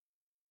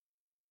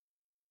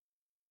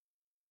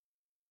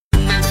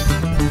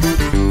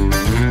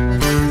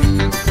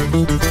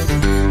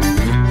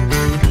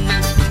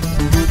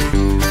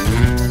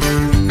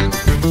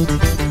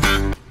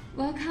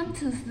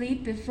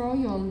before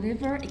your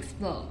liver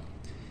explodes.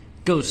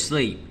 Go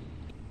sleep.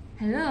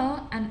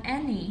 Hello, I'm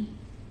Annie.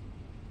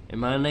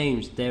 And my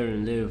name's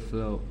Darren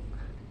Littlefloat.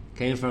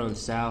 Came from the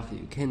South.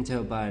 You can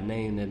tell by the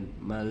name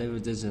that my liver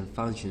doesn't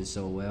function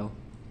so well.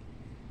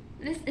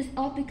 This is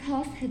all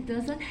because he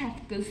doesn't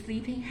have good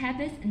sleeping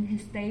habits in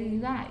his daily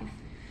life.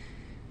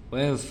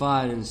 Well,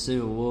 fight in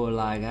Civil War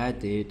like I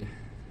did,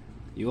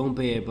 you won't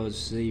be able to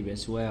sleep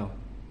as well.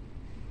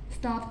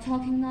 Stop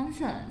talking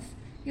nonsense.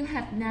 You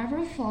have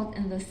never fought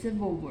in the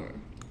Civil War.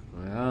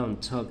 Well, I'm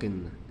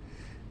talking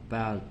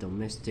about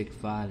domestic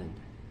violence.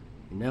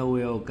 You know,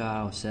 we all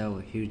got ourselves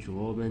a huge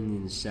woman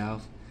in the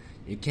South.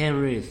 You can't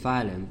really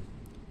fight them.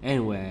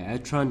 Anyway, I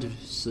tried to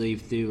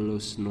sleep through a little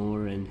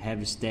snore and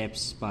heavy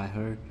steps by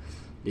her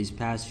these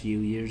past few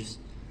years.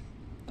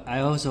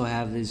 I also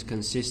have this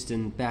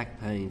consistent back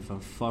pain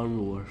from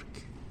farm work.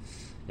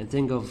 And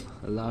think of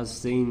a lot of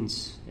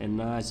things, and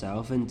nights I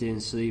often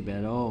didn't sleep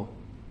at all.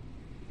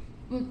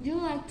 Would you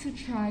like to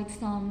try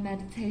some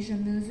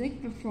meditation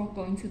music before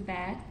going to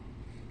bed?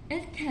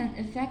 It can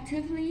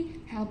effectively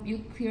help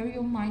you clear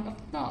your mind of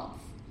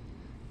thoughts.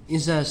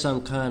 Is that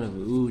some kind of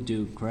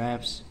voodoo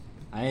crabs?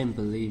 I ain't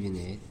believing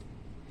it.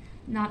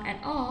 Not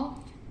at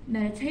all.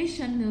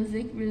 Meditation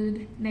music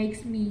really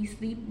makes me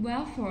sleep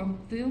well for a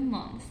few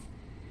months.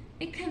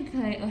 It can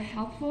play a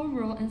helpful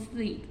role in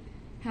sleep,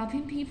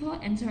 helping people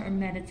enter a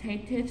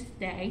meditative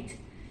state,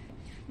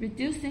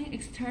 reducing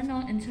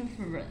external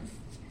interference,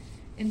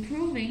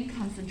 improving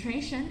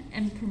concentration,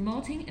 and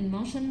promoting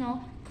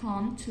emotional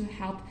calm to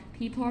help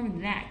people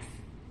relax.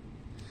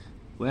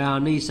 Well, I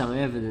need some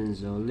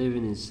evidence or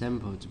living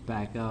example to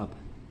back up,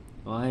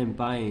 or I ain't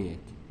buying it.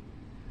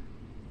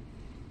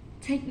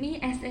 Take me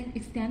as an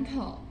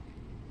example.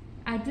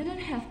 I didn't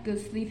have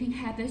good sleeping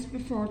habits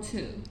before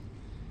too.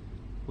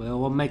 Well,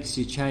 what makes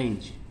you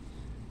change?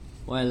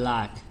 What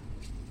lack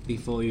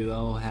before you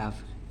all have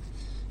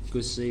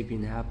good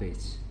sleeping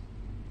habits?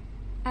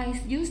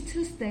 I used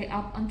to stay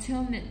up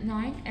until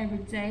midnight every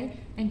day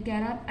and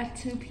get up at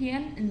 2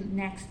 p.m. the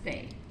next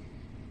day.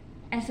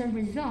 As a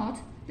result,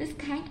 this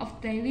kind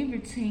of daily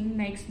routine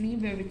makes me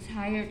very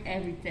tired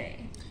every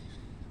day.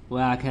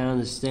 Well, I can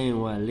understand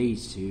what it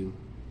leads to,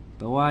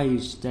 but why you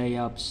stay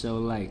up so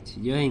late?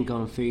 You ain't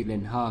gonna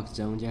feeling hot,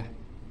 don't ya?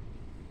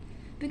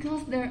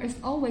 Because there is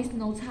always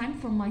no time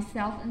for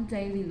myself in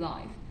daily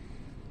life.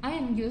 I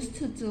am used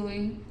to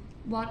doing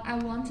what I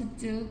want to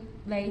do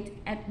late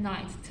at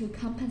night to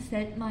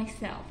compensate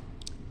myself.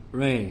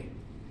 Really?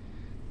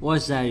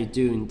 What's that you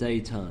do in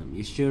daytime?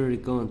 You sure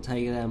it's gonna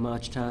take that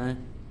much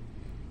time?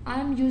 I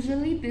am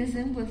usually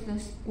busy with the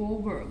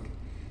schoolwork,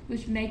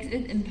 which makes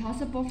it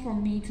impossible for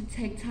me to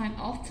take time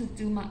off to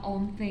do my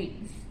own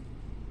things.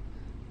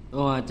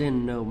 Oh, I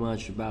didn't know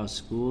much about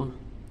school.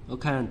 What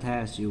kind of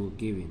tasks you were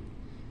given?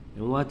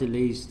 And what did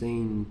these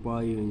things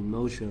brought you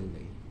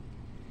emotionally?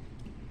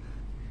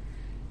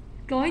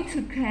 Going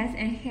to class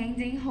and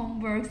handing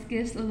homework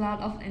gives a lot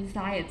of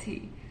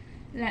anxiety.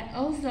 That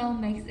also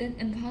makes it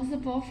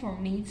impossible for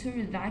me to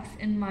relax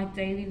in my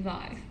daily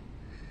life.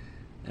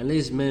 At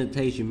least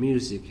meditation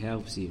music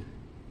helps you.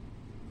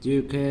 Do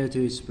you care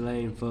to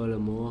explain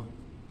furthermore?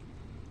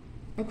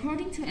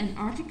 According to an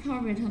article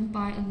written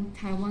by a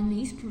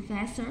Taiwanese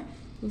professor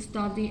who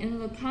studied in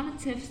the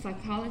cognitive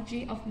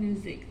psychology of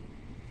music,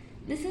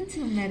 listen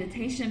to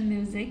meditation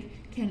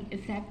music can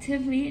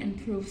effectively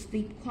improve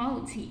sleep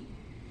quality.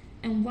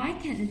 And why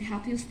can it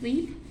help you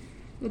sleep?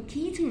 The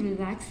key to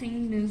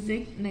relaxing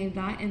music may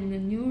lie in the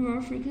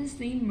neural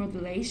frequency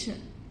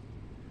modulation.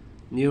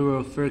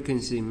 Neural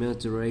frequency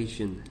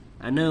modulation.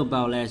 I know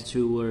about last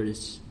two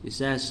words. Is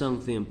that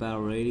something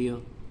about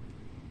radio?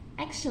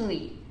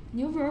 Actually,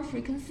 neural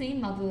frequency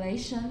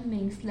modulation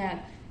means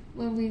that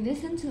when we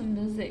listen to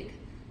music,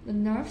 the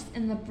nerves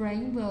in the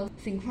brain will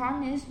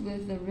synchronize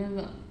with the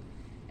rhythm,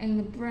 and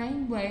the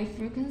brain wave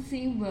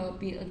frequency will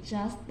be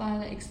adjusted by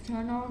the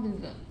external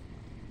rhythm.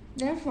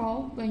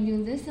 Therefore, when you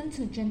listen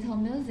to gentle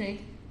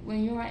music,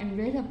 when you are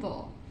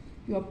irritable,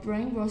 your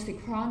brain will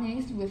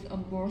synchronize with a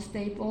more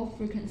stable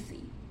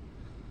frequency.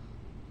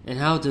 And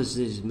how does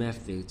this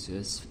method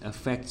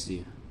affect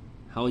you?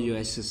 How you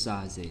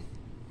exercise it?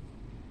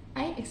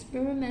 I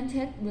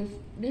experimented with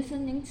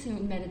listening to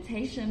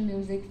meditation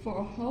music for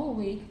a whole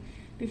week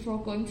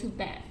before going to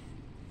bed,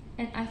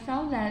 and I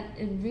found that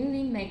it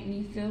really made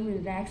me feel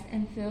relaxed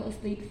and fell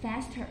asleep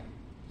faster.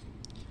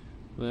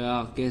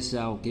 Well, I guess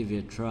I'll give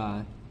it a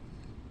try.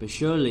 But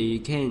surely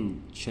you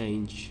can't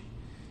change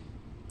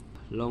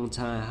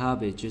long-time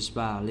habit just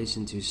by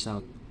listening to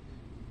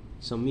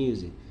some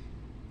music.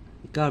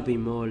 It gotta be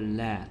more than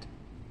that.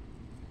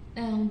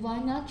 And why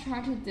not try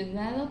to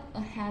develop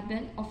a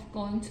habit of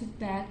going to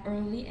bed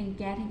early and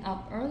getting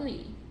up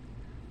early?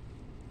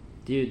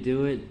 Do you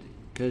do it?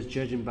 Because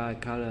judging by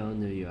color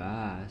under your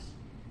eyes.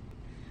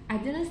 I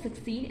didn't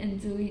succeed in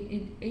doing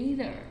it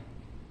either,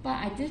 but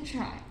I did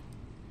try.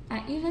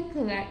 I even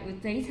collect the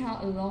data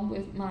along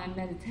with my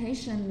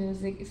meditation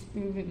music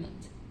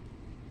experiment.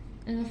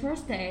 In the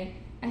first day,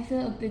 I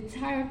feel a bit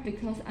tired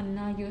because I'm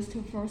not used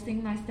to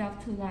forcing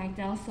myself to lie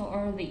down so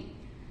early.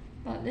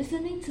 but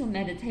listening to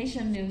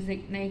meditation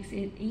music makes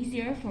it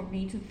easier for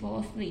me to fall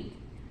asleep.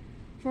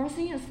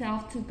 Forcing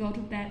yourself to go to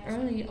bed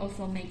early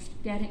also makes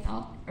getting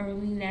up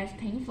early less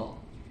painful.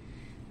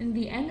 In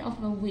the end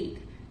of the week,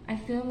 I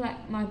feel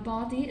like my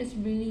body is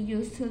really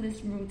used to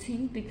this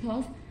routine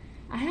because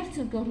I have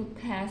to go to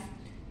class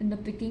in the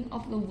beginning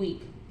of the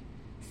week,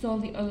 so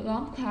the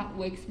alarm clock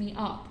wakes me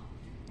up.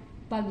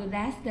 But the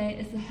last day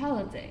is a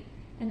holiday,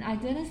 and I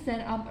didn't set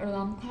up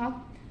alarm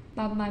clock,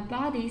 but my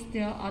body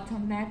still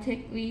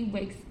automatically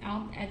wakes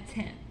up at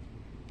 10.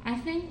 I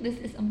think this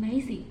is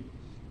amazing.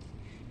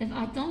 If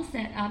I don't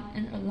set up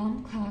an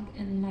alarm clock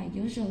in my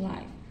usual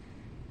life,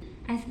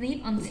 I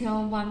sleep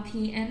until 1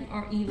 p.m.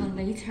 or even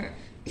later.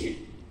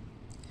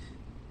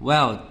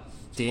 Well,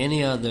 did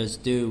any others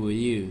do with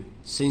you?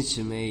 Seems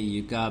to me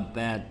you got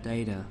bad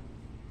data.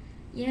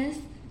 Yes,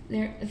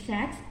 their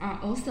effects are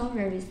also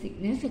very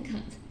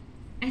significant.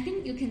 I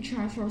think you can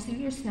try forcing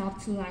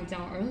yourself to lie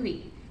down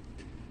early.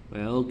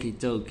 Well, okie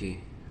dokie.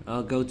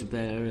 I'll go to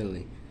bed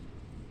early.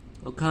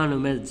 What kind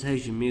of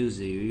meditation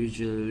music you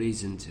usually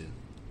listen to?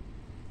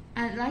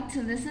 I like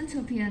to listen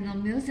to piano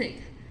music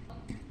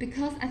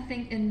because I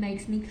think it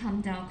makes me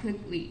calm down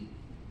quickly.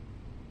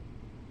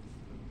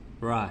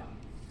 Right.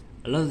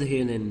 I love the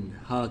hearing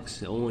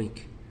Hugs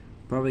Oink.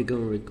 Probably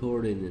gonna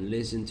record it and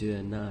listen to it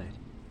at night.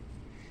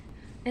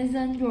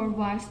 Isn't your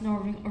wife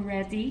snoring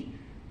already?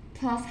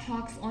 Plus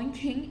Hugs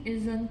Oinking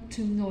isn't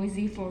too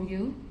noisy for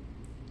you?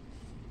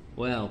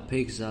 Well,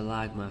 pigs are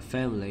like my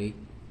family.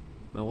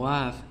 My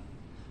wife,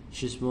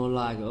 she's more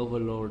like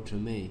overlord to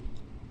me.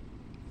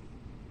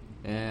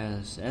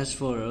 As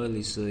for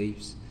early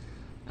sleeps,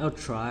 I'll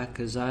try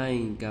 'cause I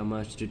ain't got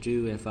much to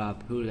do if I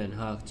pull and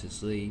hug to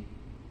sleep.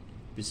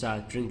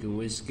 Besides drinking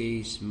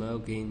whiskey,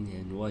 smoking,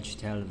 and watch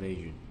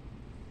television.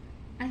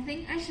 I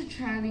think I should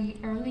try the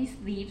early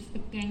sleeps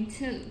again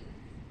too.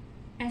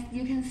 As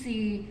you can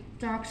see,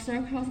 dark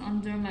circles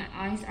under my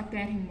eyes are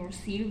getting more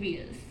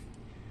serious.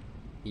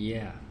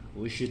 Yeah,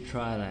 we should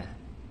try that.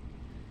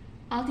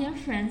 All dear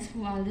friends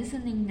who are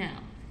listening now,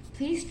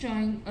 please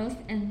join us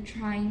in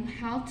trying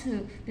how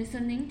to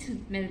listening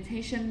to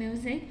meditation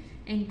music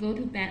and go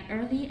to bed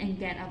early and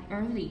get up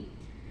early.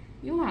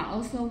 You are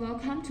also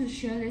welcome to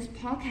share this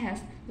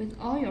podcast with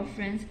all your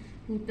friends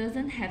who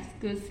doesn't have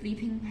good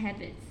sleeping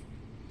habits.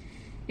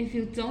 If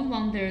you don't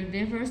want their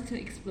livers to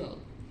explode.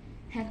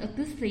 Have a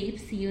good sleep.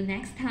 See you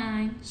next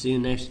time. See you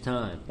next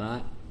time.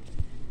 Bye.